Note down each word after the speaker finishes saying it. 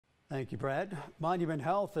Thank you, Brad. Monument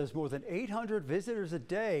Health has more than 800 visitors a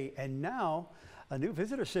day, and now a new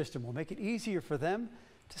visitor system will make it easier for them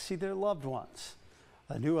to see their loved ones.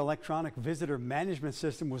 A new electronic visitor management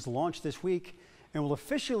system was launched this week and will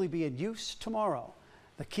officially be in use tomorrow.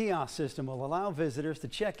 The Kiosk system will allow visitors to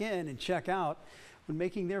check in and check out when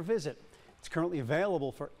making their visit. It's currently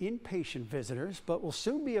available for inpatient visitors, but will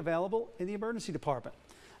soon be available in the emergency department.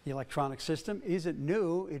 The electronic system isn't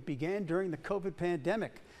new. It began during the COVID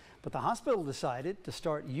pandemic, but the hospital decided to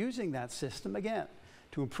start using that system again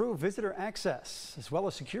to improve visitor access as well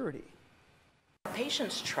as security.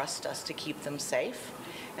 Patients trust us to keep them safe,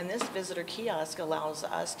 and this visitor kiosk allows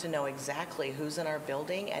us to know exactly who's in our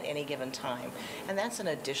building at any given time, and that's an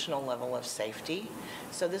additional level of safety.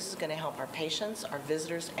 So this is going to help our patients, our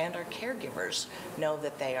visitors, and our caregivers know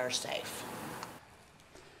that they are safe.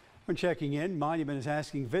 When checking in, Monument is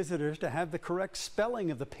asking visitors to have the correct spelling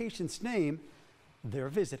of the patient's name they're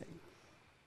visiting.